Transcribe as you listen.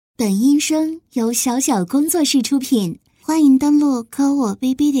本音声由小小工作室出品，欢迎登录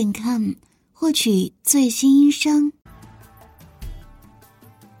Kouwobb.com 获取最新音声。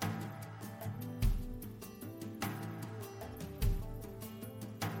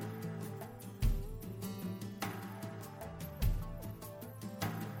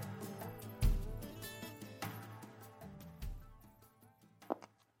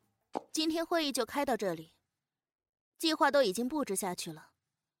今天会议就开到这里，计划都已经布置下去了。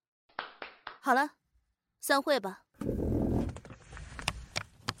好了，散会吧。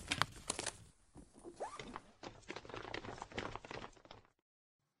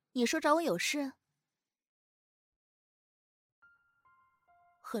你说找我有事？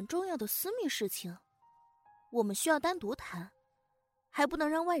很重要的私密事情，我们需要单独谈，还不能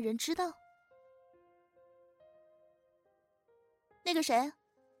让外人知道。那个谁，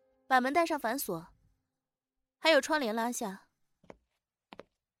把门带上反锁，还有窗帘拉下。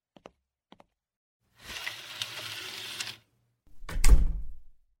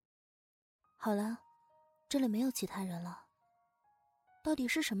好了，这里没有其他人了。到底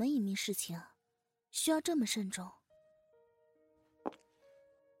是什么隐秘事情啊？需要这么慎重？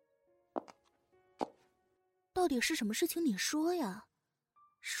到底是什么事情？你说呀？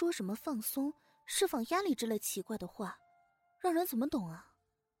说什么放松、释放压力之类奇怪的话，让人怎么懂啊？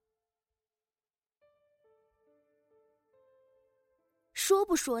说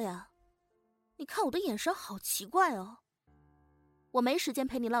不说呀？你看我的眼神好奇怪哦。我没时间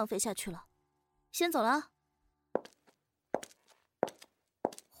陪你浪费下去了，先走了啊。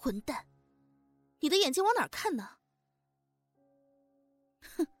混蛋，你的眼睛往哪儿看呢？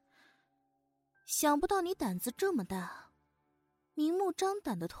哼，想不到你胆子这么大，明目张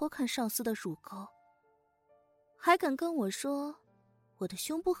胆地偷看上司的乳沟，还敢跟我说我的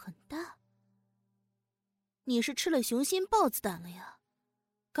胸部很大。你是吃了雄心豹子胆了呀？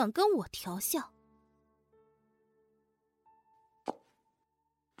敢跟我调笑？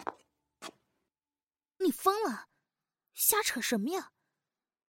你疯了？瞎扯什么呀？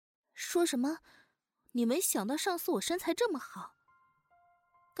说什么你没想到上司我身材这么好，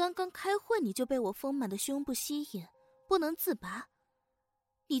刚刚开会你就被我丰满的胸部吸引，不能自拔。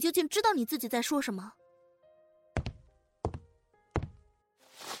你究竟知道你自己在说什么？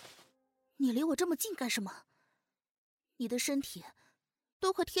你离我这么近干什么？你的身体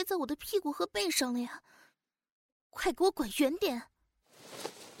都快贴在我的屁股和背上了呀，快给我滚远点！啊！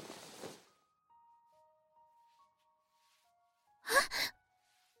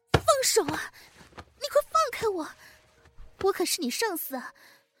放手啊！你快放开我！我可是你上司啊！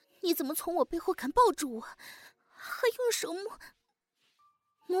你怎么从我背后敢抱住我，还用手摸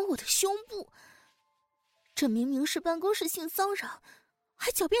我的胸部？这明明是办公室性骚扰，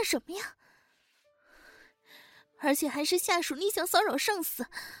还狡辩什么呀？而且还是下属逆向骚扰上司，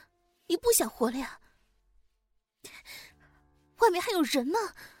你不想活了呀？外面还有人呢，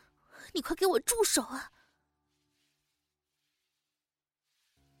你快给我住手啊！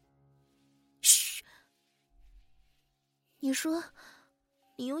嘘！你说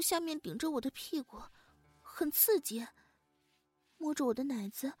你用下面顶着我的屁股很刺激，摸着我的奶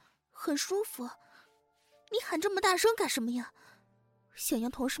子很舒服，你喊这么大声干什么呀？想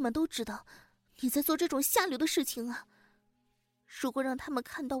让同事们都知道你在做这种下流的事情啊！如果让他们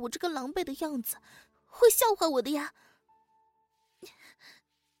看到我这个狼狈的样子，会笑话我的呀！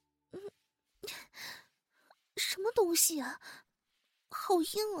什么东西啊？好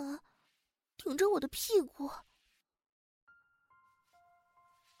硬啊，顶着我的屁股！啊，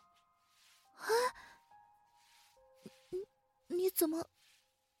你怎么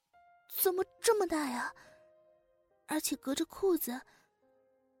这么大呀？而且隔着裤子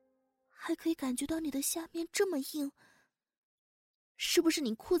还可以感觉到你的下面这么硬，是不是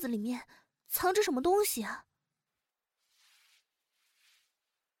你裤子里面藏着什么东西啊？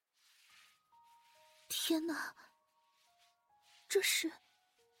天哪，这是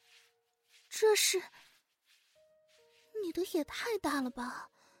你的也太大了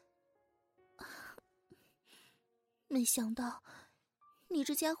吧！没想到你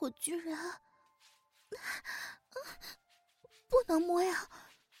这家伙居然不能摸呀！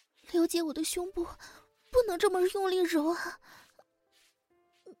刘姐，我的胸部不能这么用力揉啊，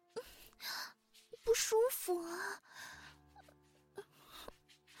不舒服啊！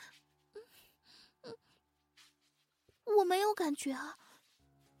我没有感觉啊，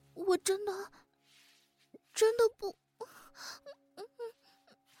我真的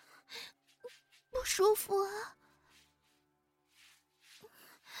不舒服啊！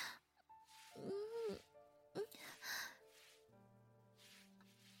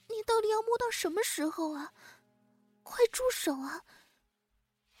你到底要摸到什么时候啊？快住手啊！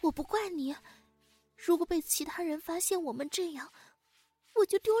我我不怪你，如果被其他人发现我们这样，我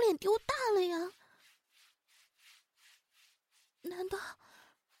就丢脸丢大了呀。难道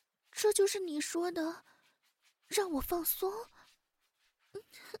这就是你说的让我放松？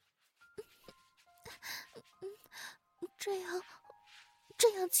这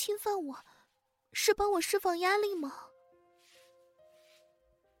样侵犯我，是帮我释放压力吗？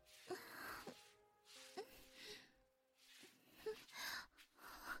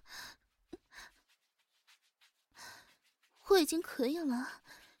我已经可以了，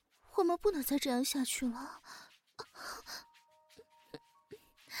我们不能再这样下去了。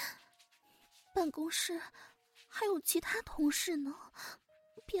办公室还有其他同事呢，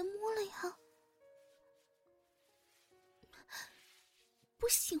别摸了呀！不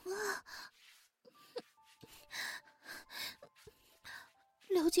行啊！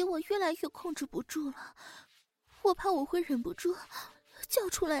了解我越来越控制不住了，我怕我会忍不住叫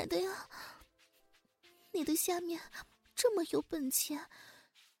出来的呀。你的下面这么有本钱，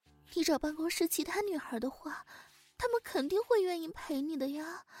你找办公室其他女孩的话，她们肯定会愿意陪你的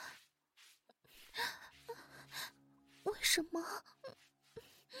呀。为什么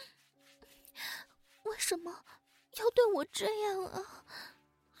要对我这样啊？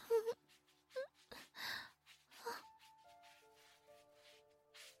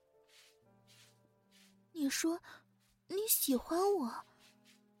你说你喜欢我，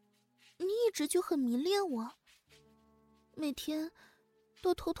你一直就很迷恋我，每天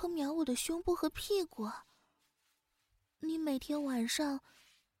都偷偷瞄我的胸部和屁股，你每天晚上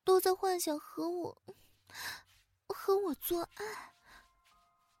都在幻想和我做爱。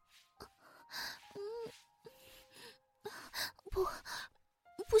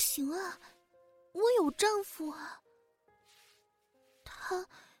不行啊，我有丈夫啊，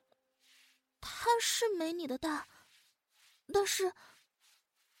他是没你的大，但是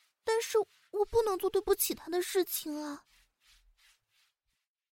我不能做对不起他的事情啊。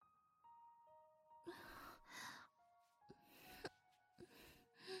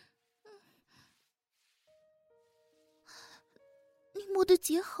你摸的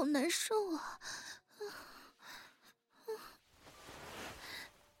结好难受啊！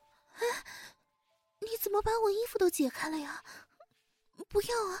哎，你怎么把我衣服都解开了呀？不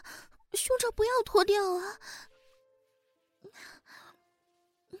要啊，胸罩不要脱掉啊！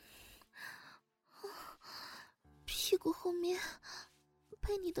屁股后面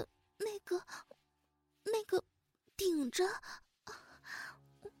被你的那个顶着，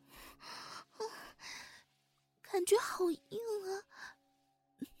感觉好硬啊！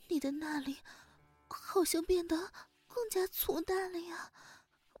你的那里好像变得更加粗大了呀！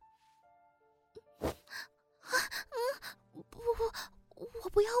不，我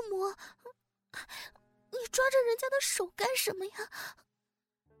不要摸！你抓着人家的手干什么呀？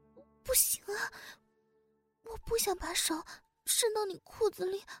不行啊！我不想把手伸到你裤子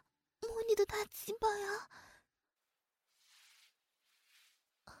里摸你的大鸡巴呀！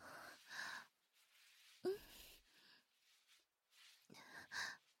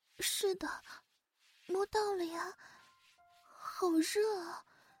是的，摸到了呀，好热啊，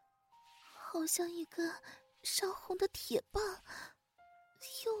好像一个烧红的铁棒，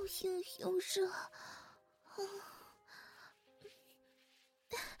又硬又热。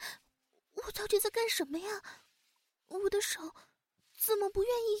我到底在干什么呀？我的手怎么不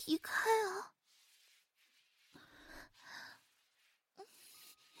愿意移开啊？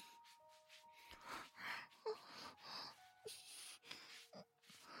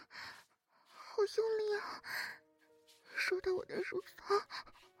好用力啊！说到我的乳房，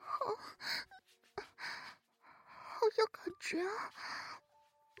好有感觉啊！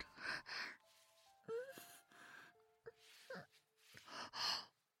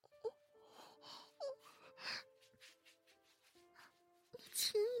你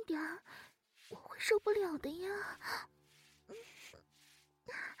轻一点儿，我会受不了的呀！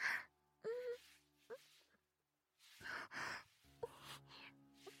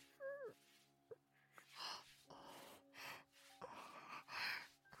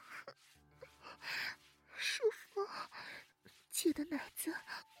舒服，姐的奶子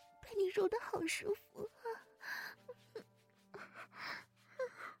被你揉得好舒服啊！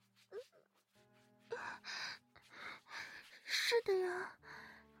是的呀，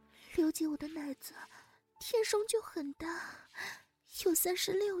刘姐我的奶子天生就很大，有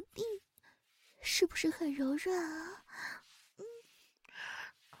36D，是不是很柔软啊？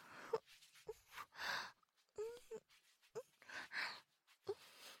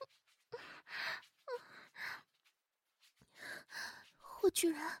我居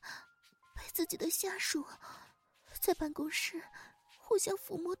然被自己的下属在办公室互相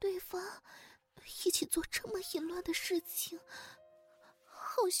抚摸对方，一起做这么淫乱的事情，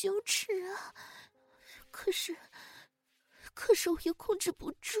好羞耻啊！可是我又控制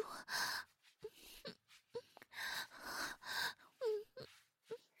不住。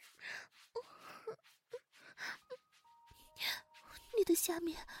你的下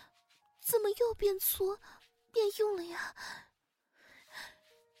面怎么又变粗变硬了呀？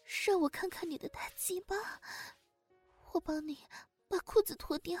让我看看你的大鸡巴，我帮你把裤子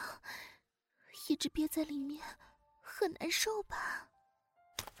脱掉，一直憋在里面很难受吧？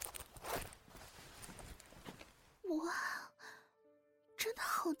哇，真的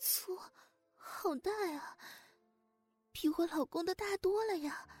好粗好大啊，比我老公的大多了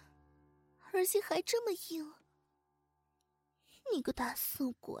呀，而且还这么硬。你个大色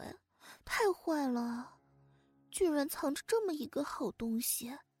鬼，太坏了，居然藏着这么一个好东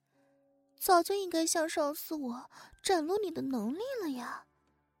西，早就应该向上司我展露你的能力了呀！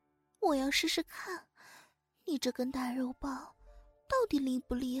我要试试看，你这根大肉棒到底厉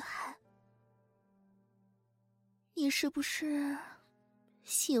不厉害？你是不是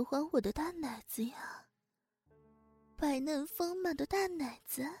喜欢我的大奶子呀？白嫩丰满的大奶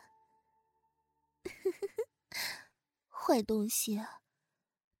子。坏东西，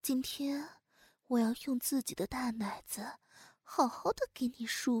今天我要用自己的大奶子好好的给你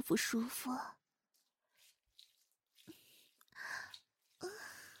舒服舒服。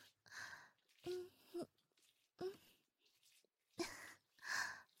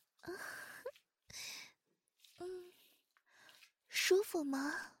舒服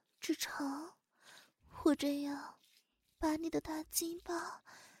吗，志成？我这样把你的大鸡巴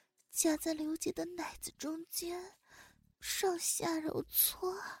夹在刘姐的奶子中间，上下揉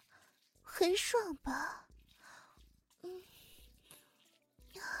搓，很爽吧？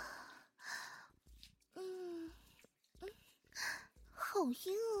好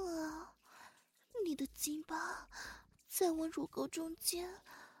硬啊！你的鸡巴在我乳沟中间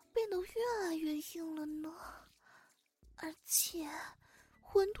变得越来越硬了呢，而且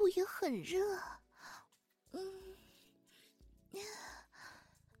温度也很热。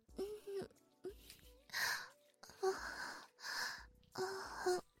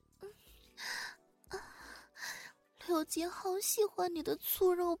刘姐好喜欢你的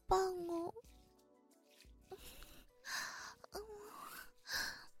粗肉棒哦。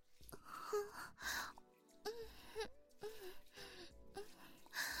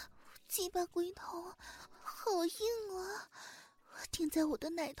鸡巴龟头好硬啊，顶在我的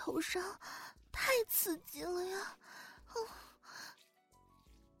奶头上，太刺激了呀！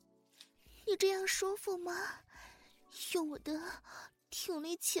你这样舒服吗？用我的挺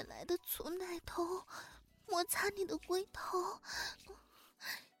立起来的粗奶头摩擦你的龟头，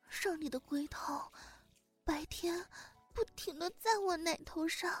让你的龟头白天不停地在我奶头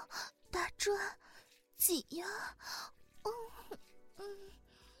上打转挤呀。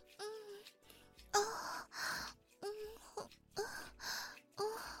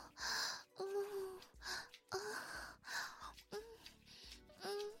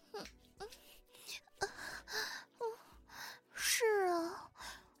是啊，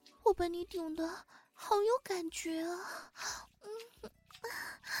我被你顶得好有感觉啊！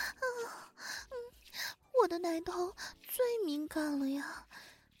我的奶头最敏感了呀，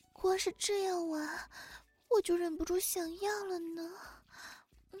光是这样玩，我就忍不住想要了呢。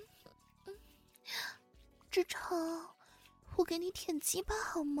志成，我给你舔鸡巴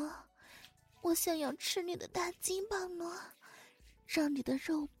好吗？我想要吃你的大鸡巴呢，让你的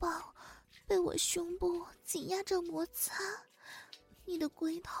肉棒被我胸部紧压着摩擦，你的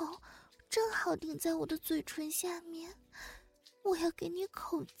龟头正好顶在我的嘴唇下面，我要给你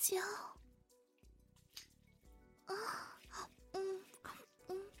口交。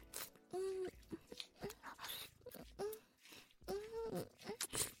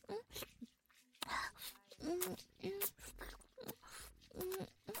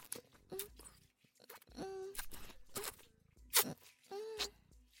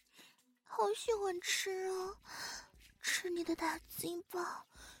好喜欢吃啊，吃你的大鸡巴，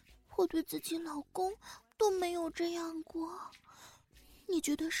我对自己老公都没有这样过，你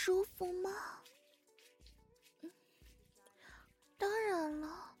觉得舒服吗？当然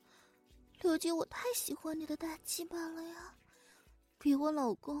了，刘姐，我太喜欢你的大鸡巴了呀，比我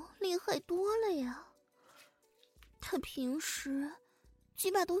老公厉害多了呀。他平时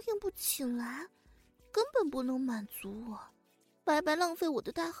鸡巴都硬不起来，根本不能满足我，白白浪费我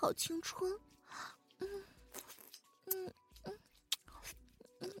的大好青春。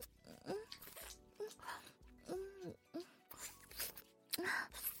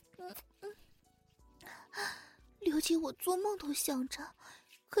尤其我做梦都想着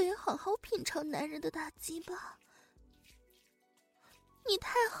可以好好品尝男人的大鸡巴。你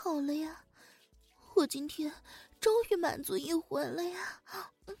太好了呀，我今天终于满足一回了呀。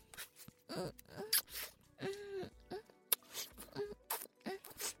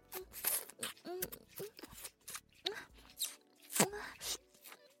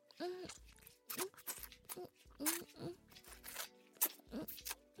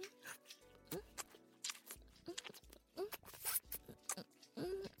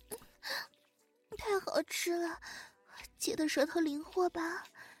太好吃了，姐的舌头灵活吧，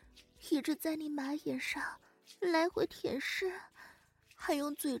一直在你马眼上来回舔舐，还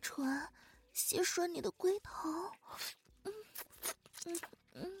用嘴唇吸吮你的龟头。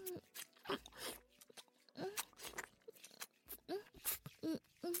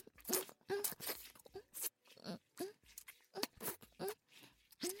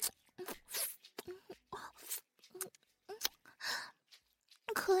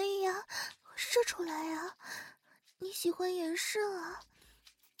可以呀，射出来呀！你喜欢颜射啊？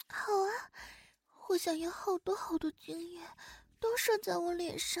好啊，我想要好多好多精液都射在我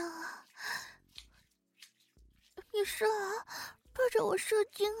脸上啊！你射啊，对着我射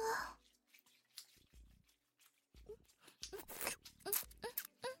精啊！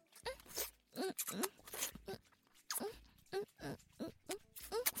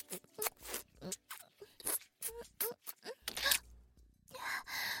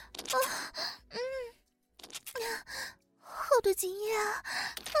好多精液啊！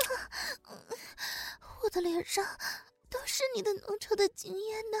我的脸上都是你的浓稠的精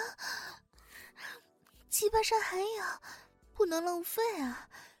液呢，鸡巴上还有，不能浪费啊！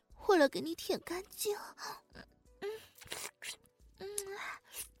为了给你舔干净。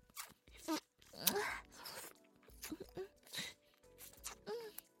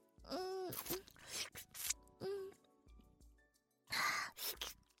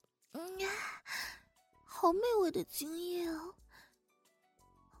好美味的精液哦！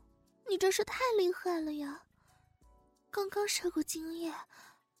你这是太厉害了呀！刚刚射过精液，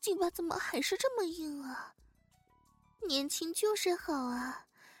鸡巴怎么还是这么硬啊？年轻就是好啊，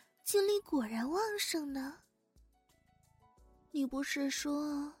精力果然旺盛呢。你不是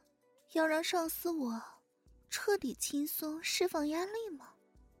说要让上司我彻底轻松释放压力吗？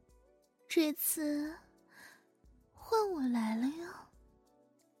这次换我来了哟。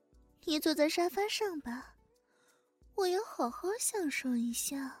你坐在沙发上吧，我要好好享受一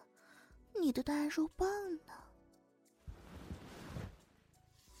下你的大肉棒呢。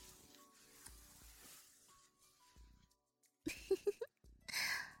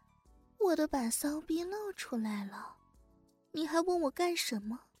我都把骚逼露出来了，你还问我干什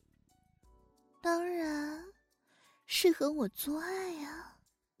么？当然是和我做爱呀。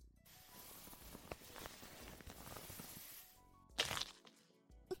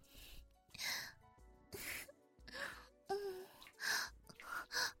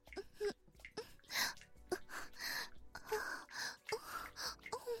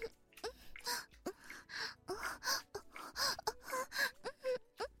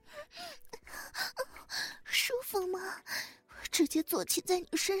舒服吗？直接坐骑在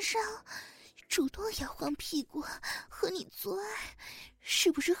你身上，主动摇晃屁股和你做爱，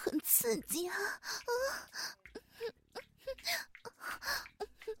是不是很刺激啊？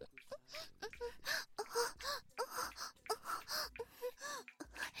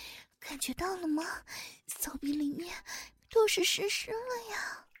感觉到了吗？骚逼里面都是湿湿了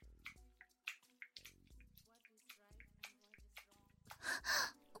呀。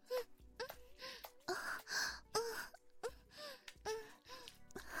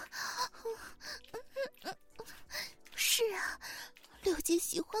是啊，刘姐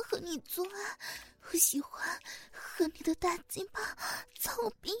喜欢和你做爱，我喜欢和你的大鸡巴操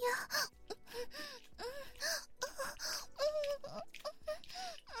逼呀。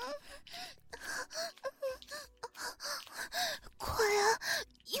快啊，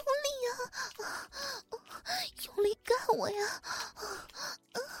用力啊，用力干我呀！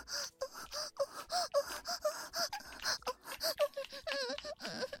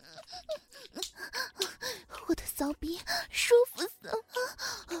我的骚逼舒服死了！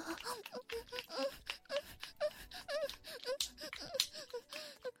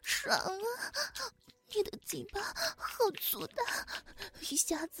爽啊！你的鸡巴好粗大，一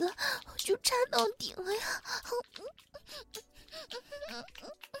下子就插到底了呀！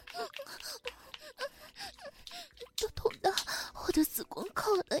都捅到我的子宫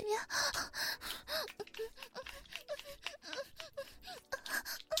口了呀！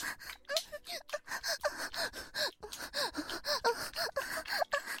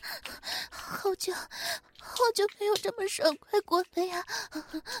好久没有这么爽快过来呀？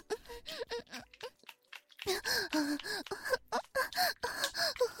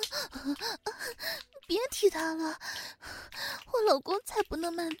别提他了，我老公才不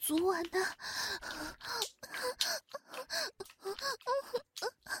能满足我呢。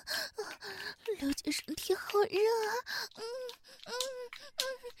刘姐身体好热啊！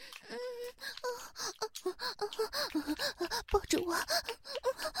抱着我，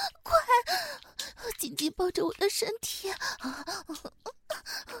快，紧紧抱着我的身体！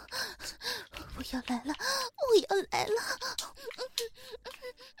我要来了，我要来了！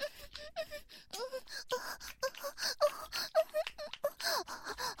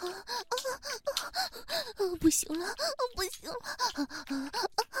不行了，不行了！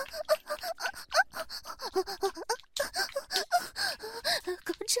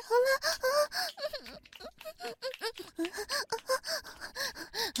高潮了！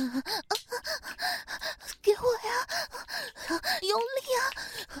给我呀，用力啊，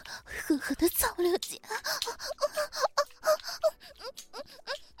狠狠的操刘姐！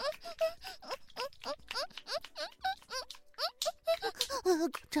高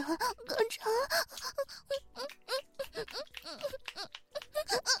潮，高潮！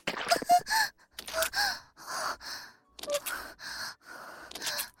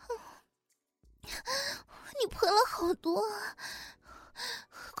你喷了好多啊！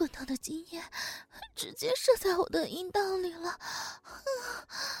滚烫的精液直接射在我的阴道里了。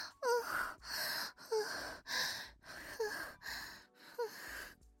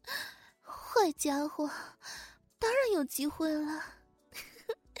坏家伙，当然有机会了。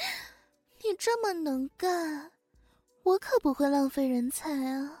你这么能干，我可不会浪费人才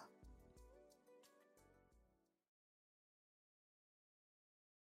啊。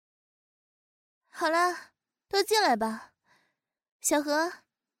好了，都进来吧。小何，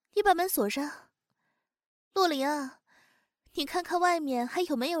你把门锁上。陆林啊，你看看外面还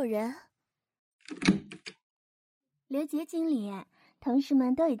有没有人。刘杰经理，同事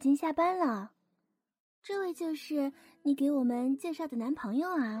们都已经下班了。这位就是你给我们介绍的男朋友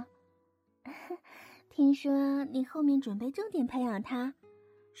啊。听说你后面准备重点培养他，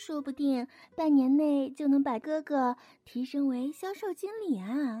说不定半年内就能把哥哥提升为销售经理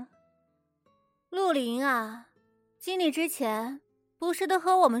啊。陆林啊，经理之前不是都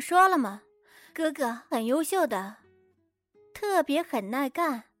和我们说了吗？哥哥很优秀的，特别很耐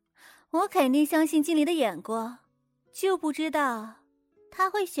干，我肯定相信经理的眼光，就不知道他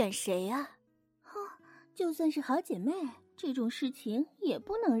会选谁啊。就算是好姐妹，这种事情也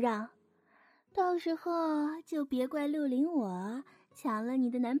不能让，到时候就别怪陆林我抢了你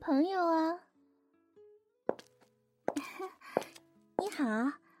的男朋友啊。你好，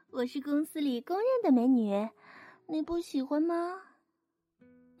我是公司里公认的美女，你不喜欢吗？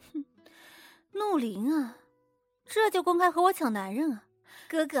陆林啊，这就公开和我抢男人啊！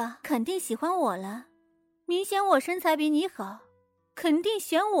哥哥肯定喜欢我了，明显我身材比你好，肯定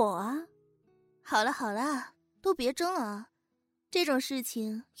选我啊！好了好了，都别争了啊，这种事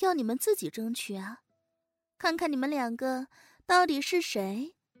情要你们自己争取啊！看看你们两个到底是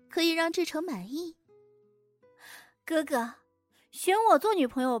谁可以让志成满意。哥哥，选我做女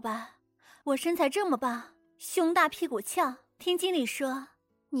朋友吧，我身材这么棒，胸大屁股翘，听经理说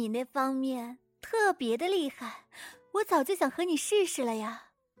你那方面特别的厉害，我早就想和你试试了呀。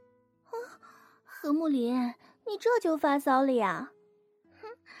何木林，你这就发骚了呀？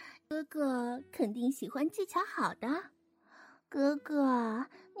哥哥肯定喜欢技巧好的。哥哥，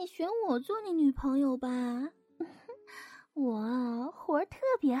你选我做你女朋友吧。我活儿特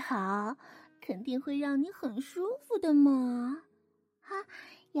别好，肯定会让你很舒服的嘛。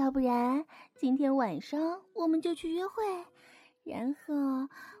要不然今天晚上我们就去约会，然后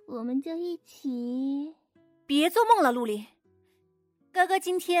我们就一起。别做梦了，陆林。哥哥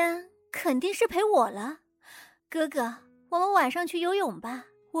今天肯定是陪我了。哥哥，我们晚上去游泳吧，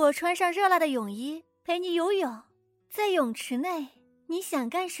我穿上热辣的泳衣陪你游泳，在泳池内你想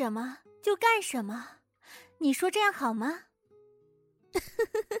干什么就干什么，你说这样好吗？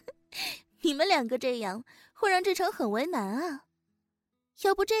你们两个这样会让志成很为难啊。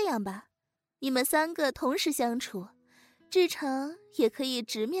要不这样吧，你们三个同时相处，志成也可以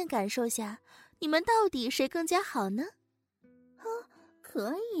直面感受下你们到底谁更加好呢？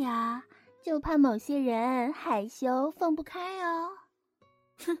可以啊，就怕某些人害羞放不开哦。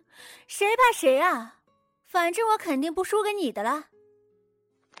谁怕谁啊，反正我肯定不输给你的了。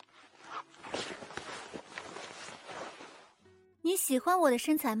你喜欢我的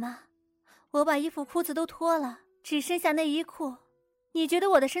身材吗？我把衣服裤子都脱了，只剩下内衣裤，你觉得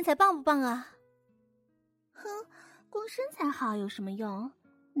我的身材棒不棒啊？光身材好有什么用？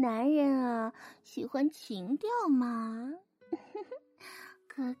男人啊，喜欢情调嘛。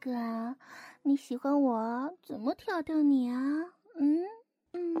哥哥，你喜欢我怎么挑逗你啊？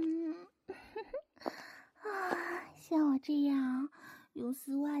像我这样用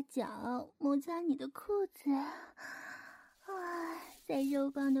丝袜脚摩擦你的裤子，在肉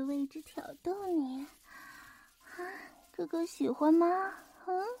棒的位置挑逗你，哥哥喜欢吗？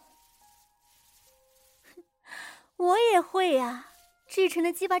我也会呀，志成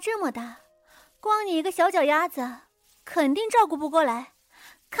的鸡巴这么大，光你一个小脚丫子，肯定照顾不过来。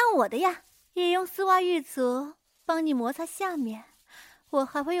看我的呀，也用丝袜玉足帮你摩擦下面，我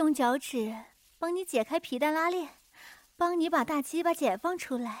还会用脚趾帮你解开皮带拉链，帮你把大鸡巴解放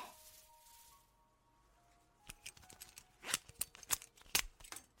出来。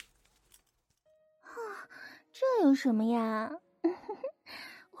这有什么呀？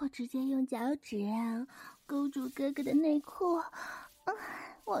我直接用脚趾勾住哥哥的内裤，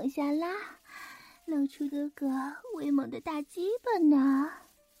往下拉，露出哥哥威猛的大鸡巴呢。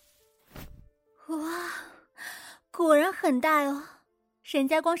哇，果然很大哟，人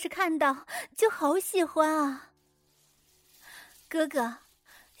家光是看到就好喜欢啊。哥哥，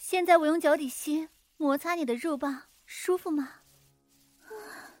现在我用脚底心摩擦你的肉棒，舒服吗？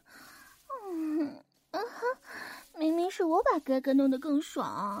明明是我把哥哥弄得更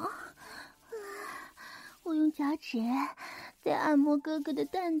爽。我用脚趾在按摩哥哥的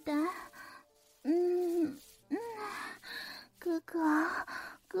蛋蛋。哥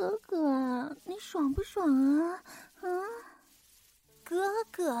哥，你爽不爽啊？哥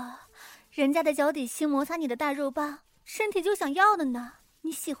哥，人家的脚底心摩擦你的大肉棒，身体就想要了呢。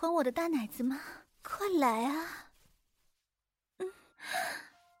你喜欢我的大奶子吗？快来啊！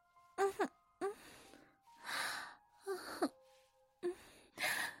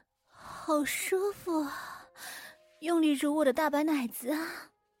好舒服啊，用力揉我的大白奶子啊！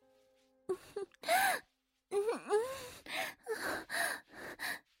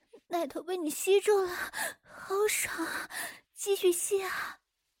奶头被你吸住了，好爽，继续吸啊！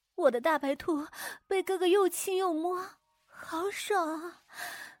我的大白兔被哥哥又亲又摸，好爽啊！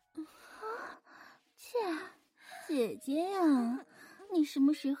姐姐呀，你什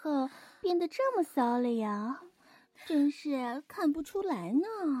么时候变得这么骚了呀？真是看不出来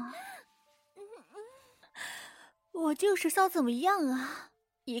呢。我就是骚怎么样啊？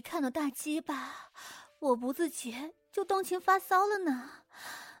一看到大鸡巴，我不自觉就动情发骚了呢。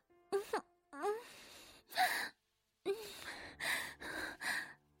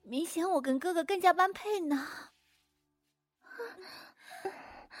明显我跟哥哥更加般配呢。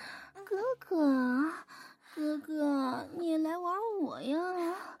哥哥，你也来玩我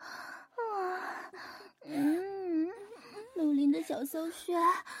呀？陆林的小骚穴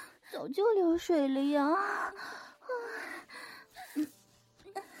早就流水了呀。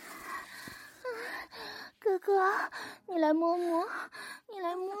哥哥，你来摸摸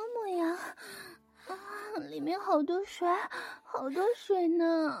呀！里面好多水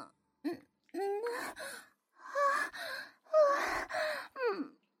呢。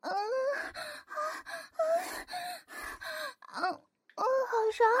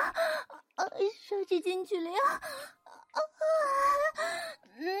好爽！手指进去了呀！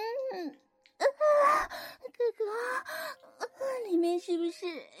哥哥，里面是不是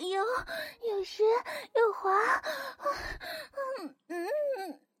又湿又滑？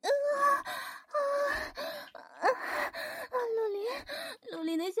陆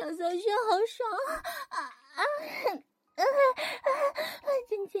林的小骚穴好爽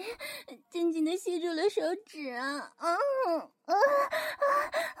紧紧的吸住了手指啊！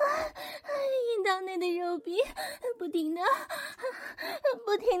阴道内的肉壁不停的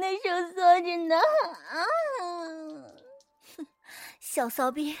收缩着呢。小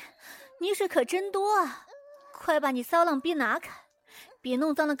骚逼，泥水可真多啊！快把你骚浪逼拿开，别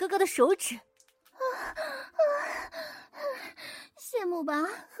弄脏了哥哥的手指。羡慕吧，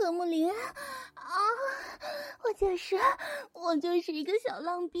何木林我就是一个小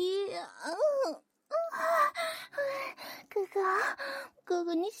浪逼哥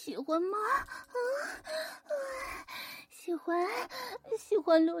哥你喜欢吗？喜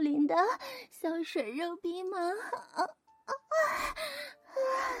欢陆林的小水肉逼吗？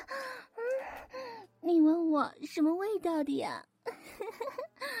你问我什么味道的呀？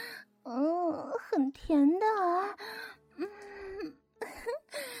很甜的啊。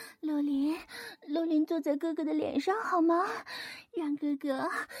陆林坐在哥哥的脸上好吗？让哥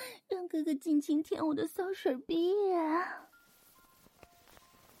哥尽情舔我的骚水逼呀！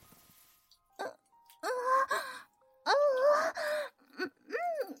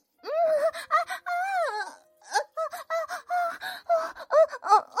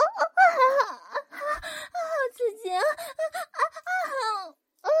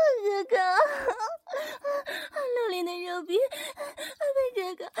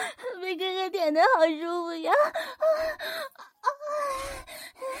舔的好舒服呀！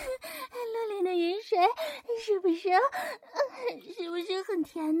陆林的饮水是不是很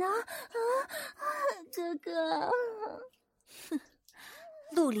甜呢？哥哥，哼，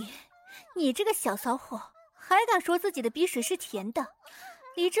陆林，你这个小骚货，还敢说自己的鼻水是甜的？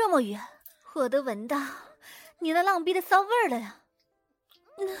离这么远，我都闻到你那浪逼的骚味儿了呀！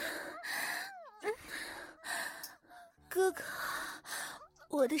哥哥，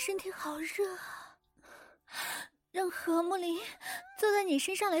我的身体好热啊，让何木林坐在你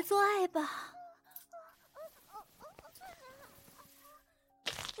身上来做爱吧。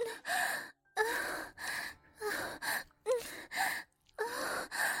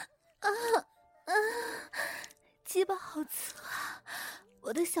鸡巴好粗啊，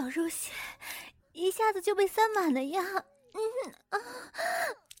我的小肉馅一下子就被塞满了呀！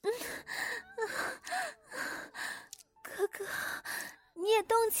哥哥，你也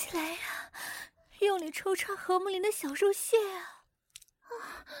动起来呀，用力抽插何木林的小肉屑啊！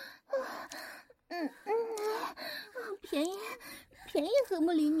便宜何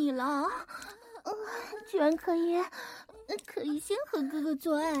木林你了，居然可以先和哥哥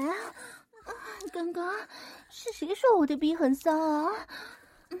做爱啊！刚刚是谁说我的鼻很骚啊？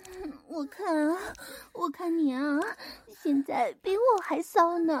我看你啊，现在比我还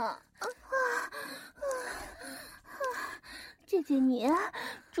骚呢！姐姐你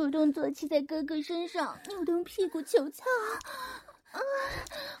主动坐骑在哥哥身上，扭动屁股求操，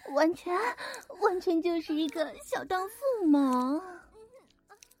完全就是一个小荡妇嘛！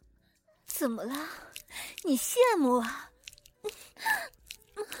怎么了？你羡慕啊？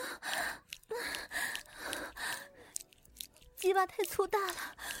鸡巴太粗大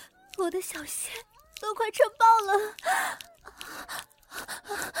了，我的小穴都快撑爆了，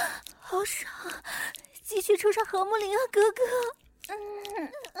好爽！继续抽插何木林啊，哥哥！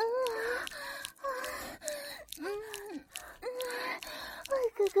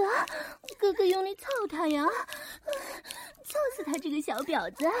哥哥用力操他呀，操死他这个小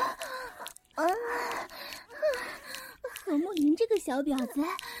婊子！何木林这个小婊子，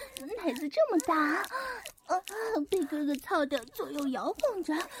奶子这么大，被哥哥操得左右摇晃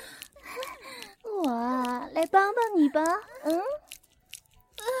着。我来帮帮你吧，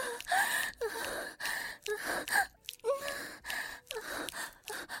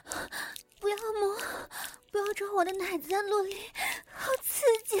不要摸，不要抓我的奶子啊，洛丽，好刺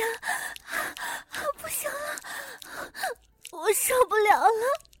激啊！不行了，我受不了了！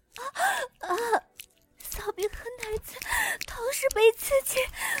骚逼和奶子同时被刺激，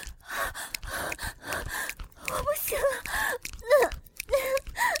我不行了！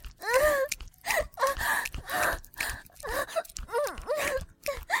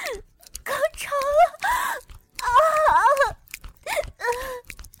高潮了！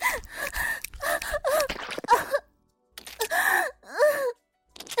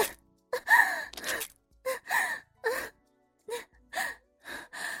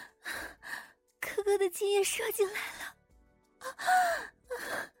哥哥的精液射进来了，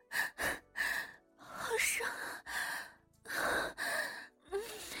好爽啊！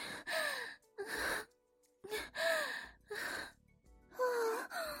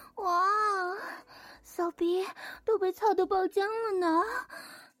哇，骚逼都被操得爆浆了呢，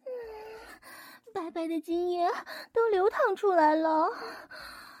白白的精液都流淌出来了。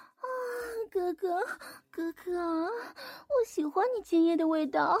哥哥，我喜欢你精液的味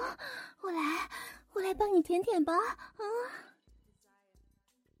道，我来帮你舔舔吧，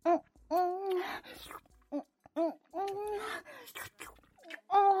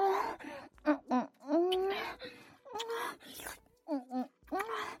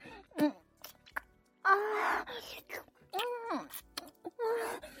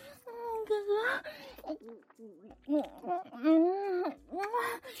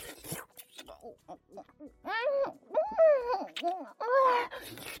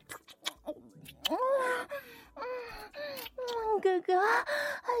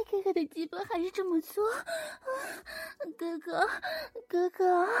哥哥的鸡巴还是这么粗，哥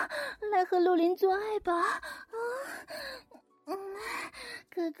哥，来和陆林做爱吧，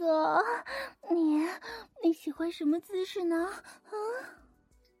哥哥，你喜欢什么姿势呢？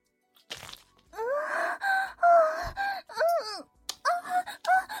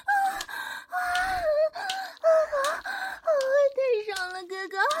太爽了，哥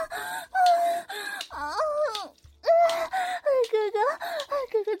哥！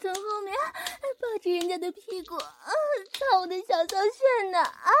哥哥从后面抱着人家的屁股，操我的小骚穴呢！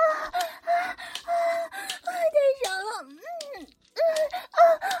太爽了！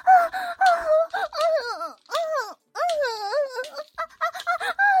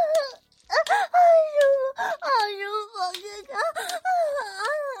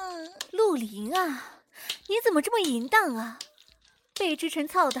被吃成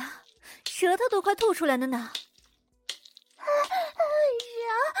草的，舌头都快吐出来了呢。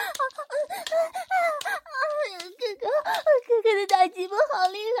哥哥的大鸡巴好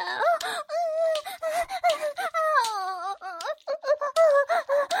厉害啊！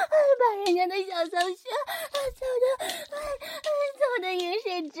把人家的小骚穴操得饮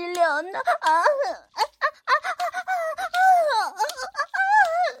水直流呢！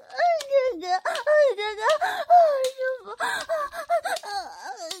哥哥，好舒服！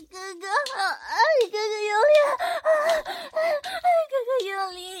哥哥用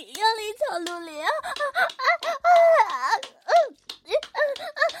力，用力操陆离啊！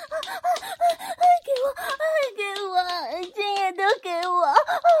给我，今夜都给我，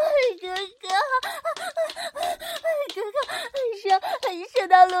哥哥，射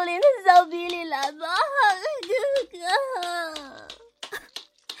到陆林的骚逼里来吧，哥哥。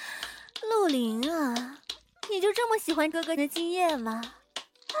陆林啊，你就这么喜欢哥哥的精液吗？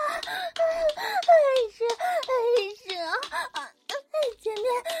是啊，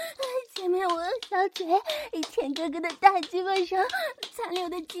前面我小嘴舔哥哥的大鸡巴上残留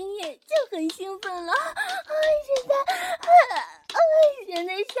的精液就很兴奋了，现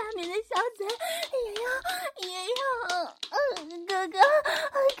在下面的小嘴也要，哥哥，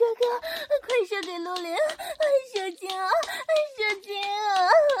快射给陆林，射精啊！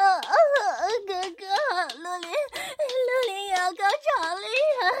哥哥，陆林也要高潮了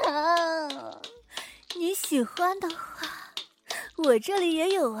呀！你喜欢的话，我这里也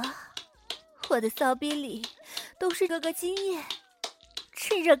有啊，我的骚逼里都是哥哥精液，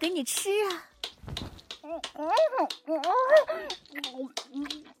趁热给你吃啊！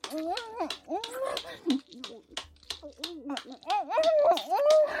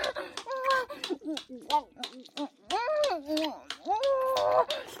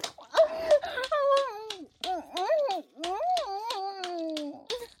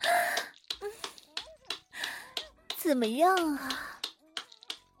怎么样啊？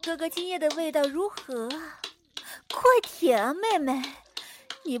哥哥精液的味道如何啊？快舔啊，妹妹！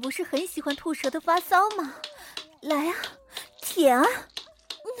你不是很喜欢吐舌头发骚吗？来啊，舔啊！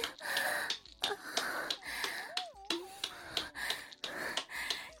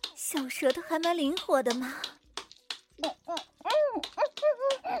小舌头还蛮灵活的嘛。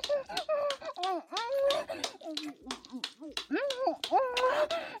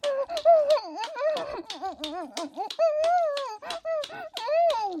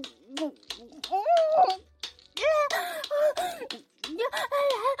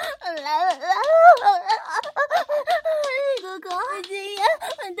哥哥，精液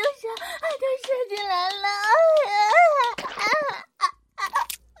都射进来了，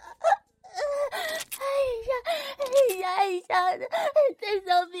一下的，在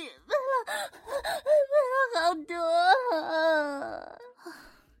骚逼喷了好多，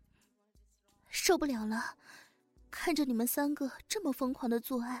受不了了！看着你们三个这么疯狂的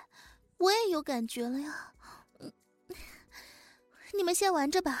做爱，我也有感觉了呀。你们先玩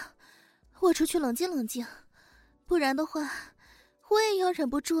着吧，我出去冷静冷静，不然的话，我也要忍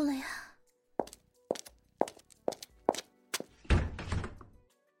不住了呀。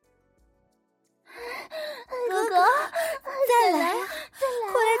哥哥，再来啊！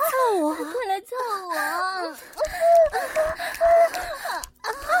快来凑我！快来凑我！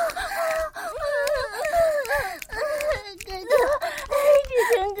哥哥，志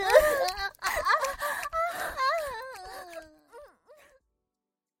成哥哥！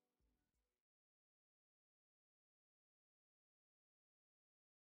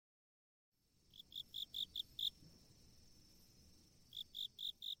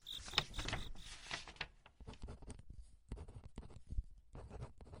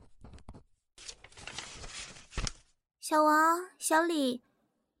小王、小李，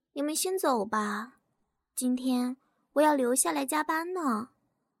你们先走吧，今天我要留下来加班呢。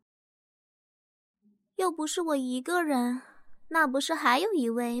又不是我一个人，那不是还有一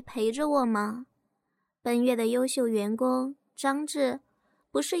位陪着我吗？本月的优秀员工张志，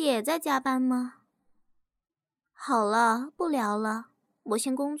不是也在加班吗？好了，不聊了，我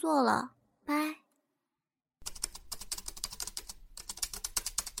先工作了，拜。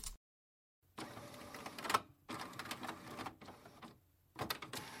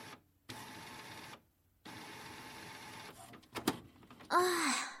唉，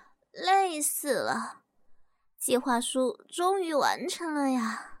累死了，计划书终于完成了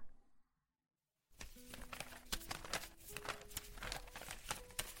呀。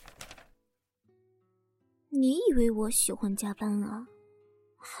你以为我喜欢加班啊？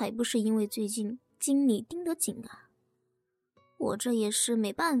还不是因为最近经理盯得紧啊。我这也是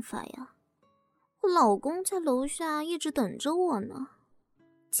没办法呀，我老公在楼下一直等着我呢，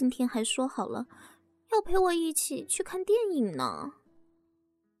今天还说好了要陪我一起去看电影呢。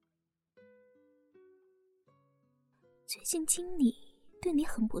最近经理对你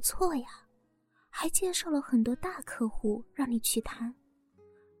很不错呀，还介绍了很多大客户让你去谈，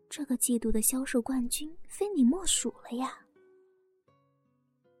这个季度的销售冠军非你莫属了呀。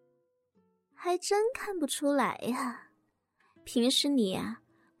还真看不出来呀，平时你呀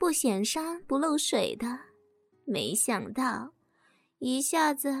不显山不漏水的，没想到一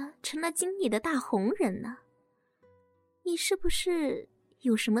下子成了经理的大红人呢。你是不是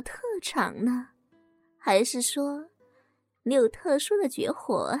有什么特长呢？还是说你有特殊的绝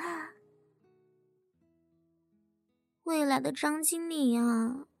活啊？未来的张经理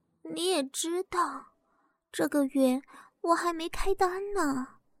啊，你也知道，这个月我还没开单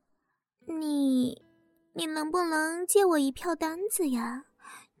呢。你能不能借我一票单子呀？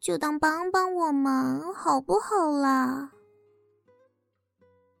就当帮帮我忙，好不好啦？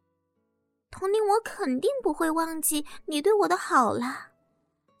童宁，我肯定不会忘记你对我的好啦。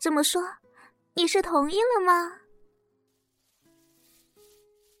这么说，你是同意了吗？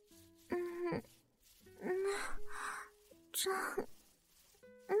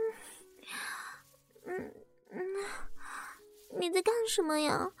你在干什么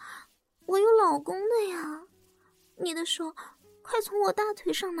呀？我有老公的呀，你的手快从我大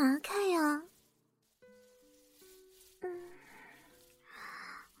腿上拿开呀。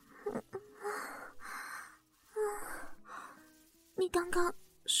你刚刚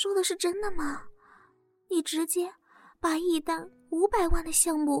说的是真的吗？你直接把一单500万的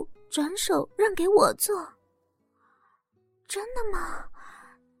项目转手让给我做，真的吗？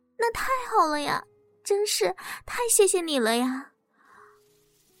那太好了呀，真是太谢谢你了呀。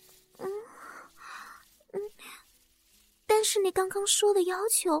但是你刚刚说的要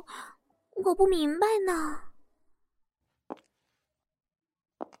求我不明白呢。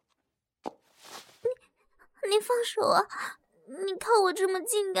你放手啊，你靠我这么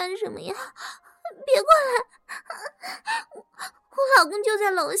近干什么呀？别过来，我老公就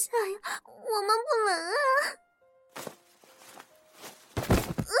在楼下呀，我们不能啊。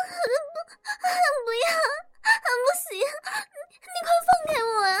不要，不行，你快放开我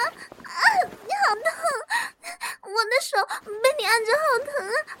啊！你好痛，我的手被你按着好疼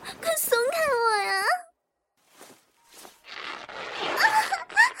啊，快松开我呀！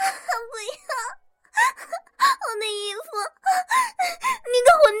不要，我的衣服，你个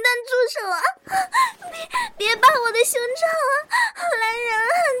混蛋住手啊！别扒我的胸罩啊！来人啊，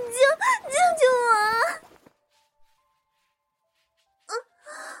救我！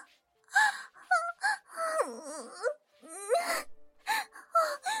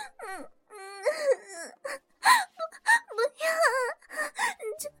不要，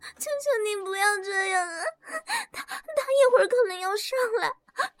求求你不要这样啊！他一会儿可能要上来，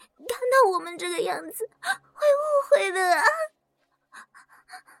看到我们这个样子会误会的啊！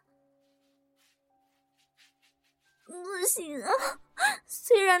不行啊，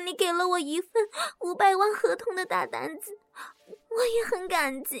虽然你给了我一份500万合同的大单子，我也很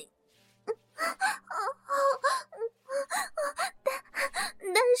感激。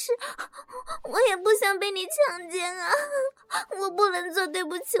但是我也不想被你强奸啊，我不能做对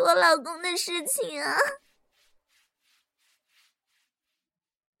不起我老公的事情啊。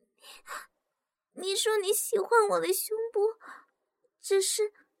你说你喜欢我的胸部，只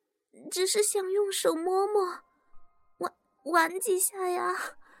是想用手摸摸玩几下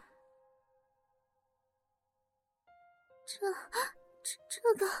呀。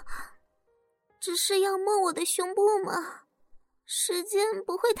这个只是要摸我的胸部吗？时间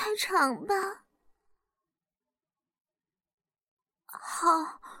不会太长吧？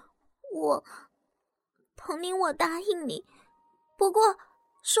好，童宁，我答应你。不过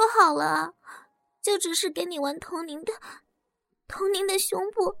说好了，就只是给你玩童宁的胸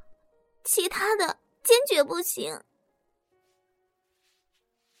部，其他的坚决不行。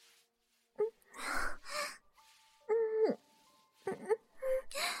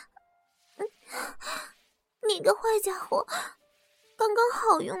你个坏家伙，刚刚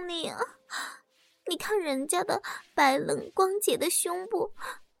好用力啊！你看人家的白嫩光洁的胸部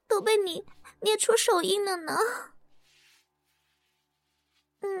都被你捏出手印了呢。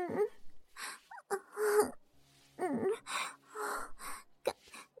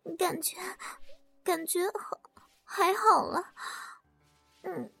感觉还好了。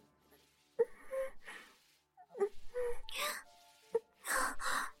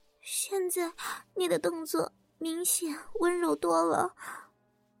现在你的动作明显温柔多了，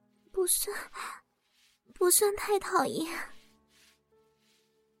不算太讨厌。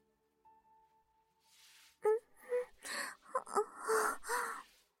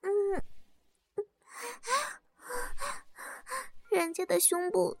人家的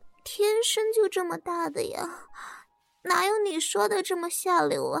胸部天生就这么大的呀，哪有你说的这么下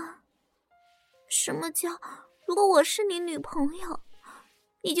流啊？什么叫如果我是你女朋友，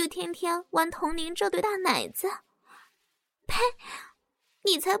你就天天玩童宁这对大奶子？呸！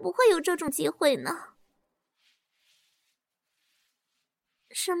你才不会有这种机会呢。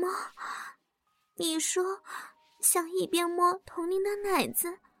什么？你说想一边摸童宁的奶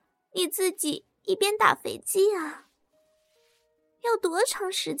子，你自己一边打飞机啊？要多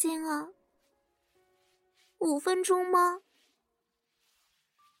长时间啊？5分钟吗？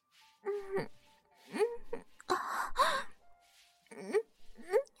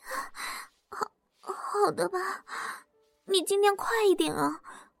好的吧，你尽量快一点啊，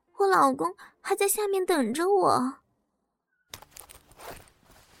我老公还在下面等着我。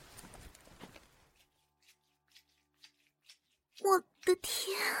我的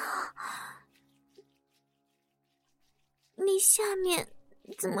天啊，你下面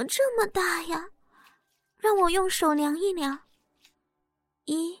怎么这么大呀？让我用手量一量。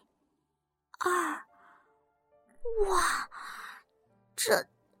1、2，哇，这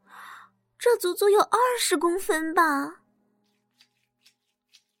足足有20公分吧？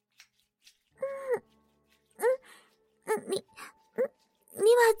你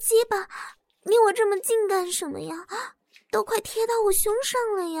把鸡巴离我这么近干什么呀？都快贴到我胸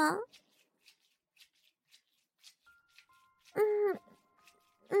上了呀！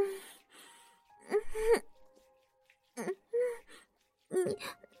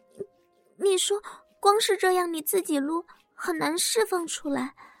你说光是这样你自己撸很难释放出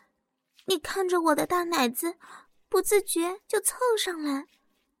来，你看着我的大奶子不自觉就凑上来，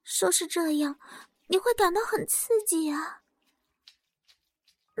说是这样你会感到很刺激啊。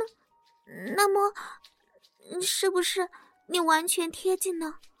那么是不是你完全贴近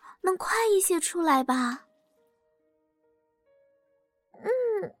呢，能快一些出来吧？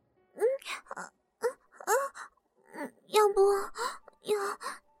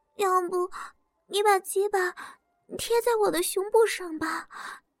要不你把鸡巴贴在我的胸部上吧，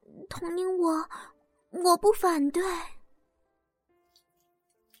童宁我不反对。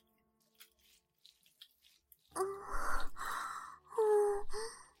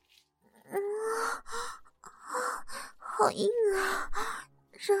好硬啊，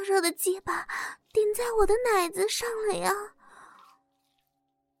热热的鸡巴顶在我的奶子上了呀。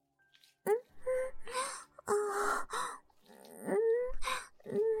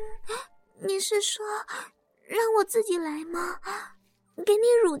你是说让我自己来吗？给你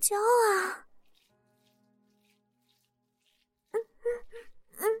乳胶啊？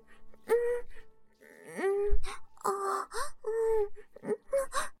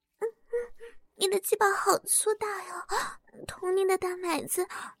你的鸡巴好粗大哟，童宁的大奶子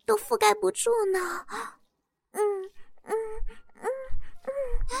都覆盖不住呢。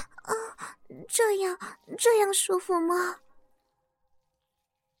这样舒服吗？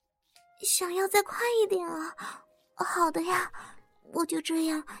想要再快一点啊？好的呀，我就这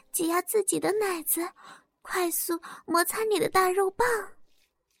样挤压自己的奶子，快速摩擦你的大肉棒。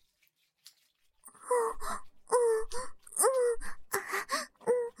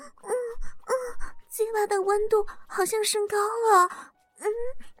鸡巴的温度好像升高了。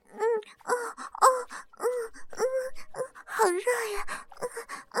好热呀。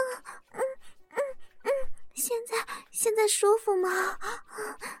现在舒服吗？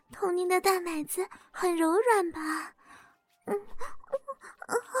童宁的大奶子很柔软吧？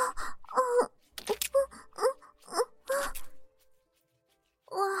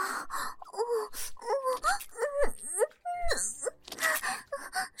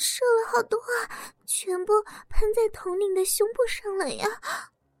射了好多啊，全部喷在童宁的胸部上了呀，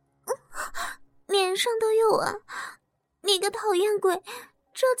脸上都有啊！你个讨厌鬼，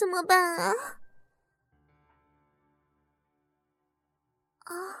这怎么办啊？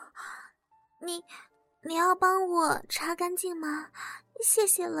你要帮我擦干净吗？谢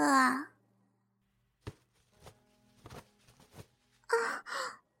谢了啊！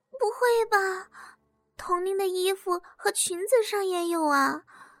不会吧？童宁的衣服和裙子上也有啊！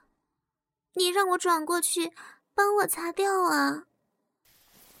你让我转过去帮我擦掉啊！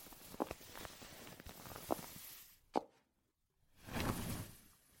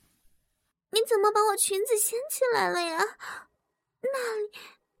你怎么把我裙子掀起来了呀？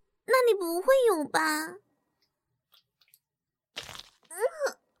那里不会有吧？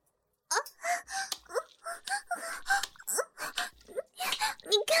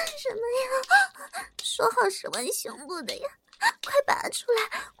你干什么呀？说好是玩胸部的呀，快拔出来，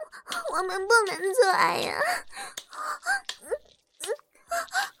我们不能做爱呀！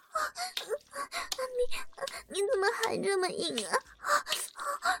还这么硬啊？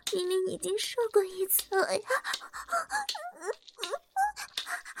明明已经说过一次了呀！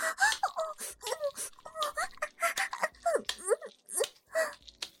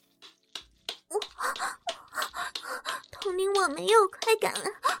童宁，我没有快感了。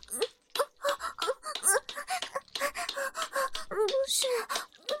不是，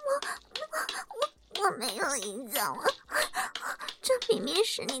我没有淫脏了，这明明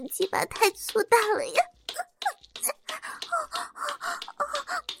是你鸡巴太粗大了呀！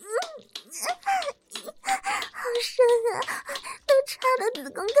好深啊，都插到子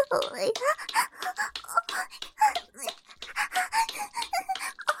宫口了呀！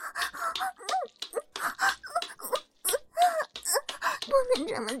不能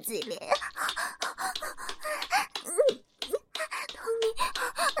这么激烈呀！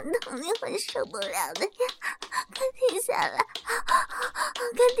童宁会受不了的呀！快停下来！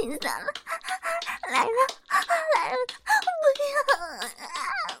快停下来！来了！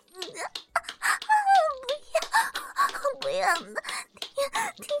不要的！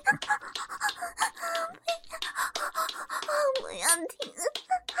停！不要停！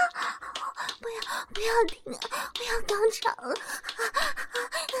不要停啊！我要高潮了！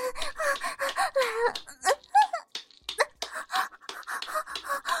来了！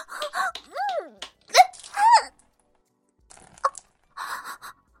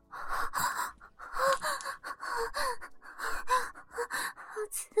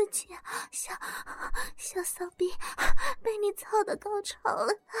刺激啊！小骚逼被你操的高潮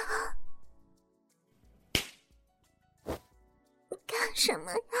了！干什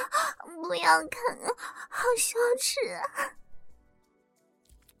么呀？不要看啊，好羞耻啊！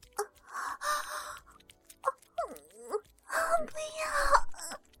不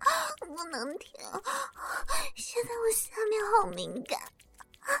要，不能停！现在我下面好敏感。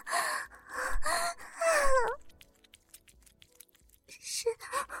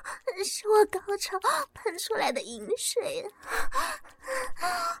是我高潮喷出来的饮水。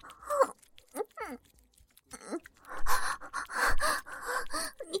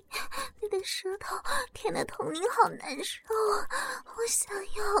你的舌头舔的童宁好难受啊！我想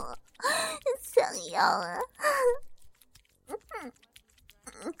要啊！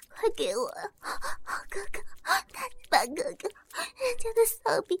快给我，哥哥，大鸡巴哥哥，人家的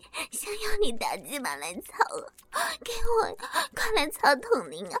骚逼想要你大鸡巴来操了，给我，快来操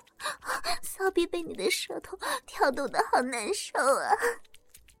童宁啊！骚逼被你的舌头挑逗的好难受啊！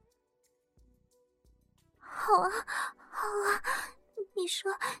好啊，你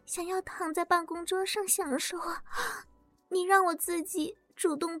说想要躺在办公桌上享受啊？你让我自己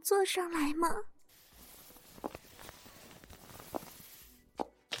主动坐上来吗？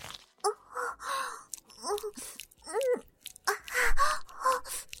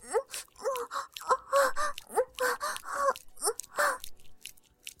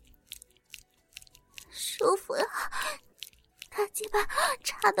舒服了，大鸡巴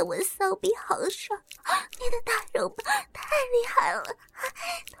插得我骚逼好爽，你的大肉棒太厉害了，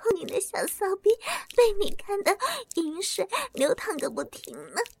童宁的小骚逼被你看的饮水流淌个不停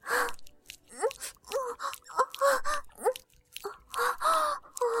呢。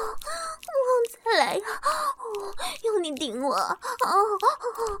再来呀！用力顶我！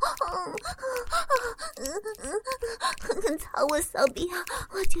狠操我骚逼啊！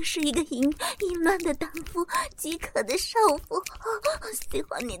我就是一个淫乱的荡妇，饥渴的少妇。喜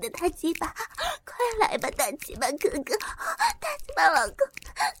欢你的大鸡巴，快来吧，大鸡巴哥哥，大鸡巴老公，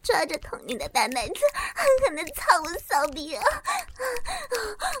抓着童宁的大奶子，狠狠的操我骚逼啊！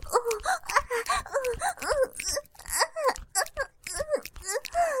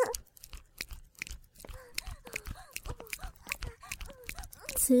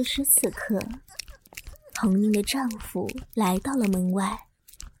此时此刻，童宁的丈夫来到了门外，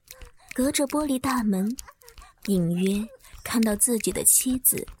隔着玻璃大门，隐约看到自己的妻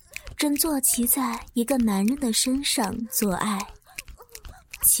子正坐骑在一个男人的身上做爱。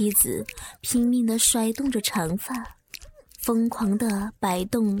妻子拼命地甩动着长发，疯狂地摆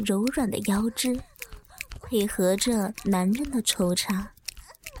动柔软的腰肢，配合着男人的抽插，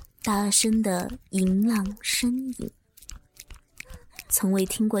大声的淫浪呻吟。从未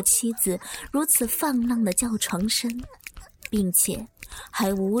听过妻子如此放浪的叫床声，并且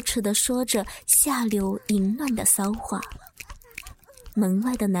还无耻地说着下流淫乱的骚话。门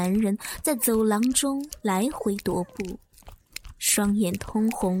外的男人在走廊中来回踱步，双眼通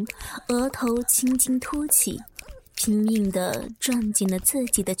红，额头青筋凸起，拼命地攥紧了自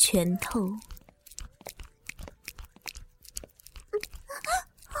己的拳头。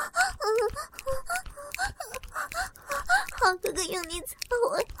好哥哥用力操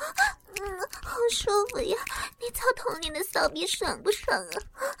我，好舒服呀！你操童年的骚逼爽不爽啊？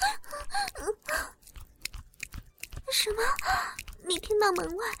什么？你听到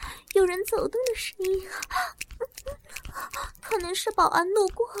门外有人走动的声音啊？可能是保安路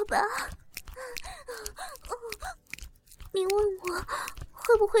过吧。你问我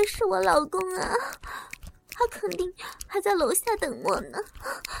会不会是我老公啊？他肯定还在楼下等我呢。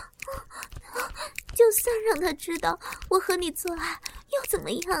就算让他知道我和你做爱又怎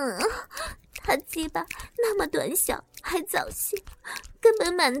么样啊？他鸡巴那么短小还早泄，根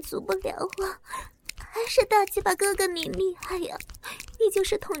本满足不了我。还是大鸡巴哥哥你厉害呀！你就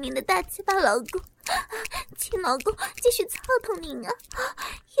是童年的大鸡巴老公，请老公继续操童年啊！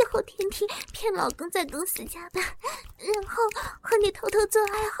以后天天骗老公在公司加班，然后和你偷偷做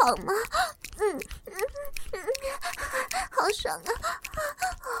爱好吗？好爽啊！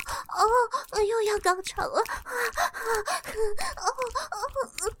又要高潮了！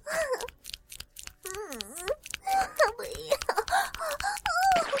不要！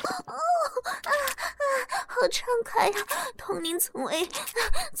好畅快呀！童年从未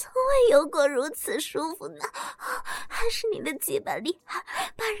有过如此舒服呢。还是你的鸡巴厉害，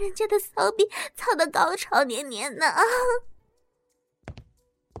把人家的骚逼操到高潮连连呢。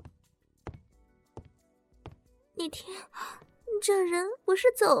你听，这人不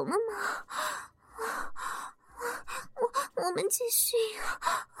是走了吗？我们继续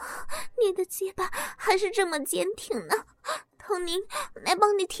啊！你的鸡巴还是这么坚挺呢，童宁来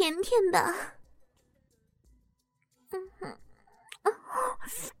帮你舔舔吧。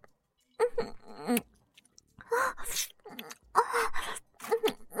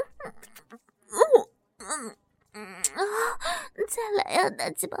再来呀，大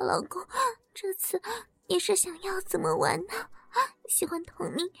鸡巴老公，这次你是想要怎么玩呢？喜欢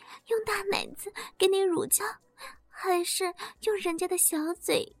童宁用大奶子给你乳胶，还是用人家的小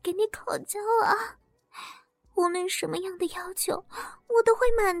嘴给你口交啊？无论什么样的要求，我都会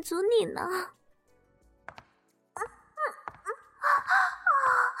满足你呢。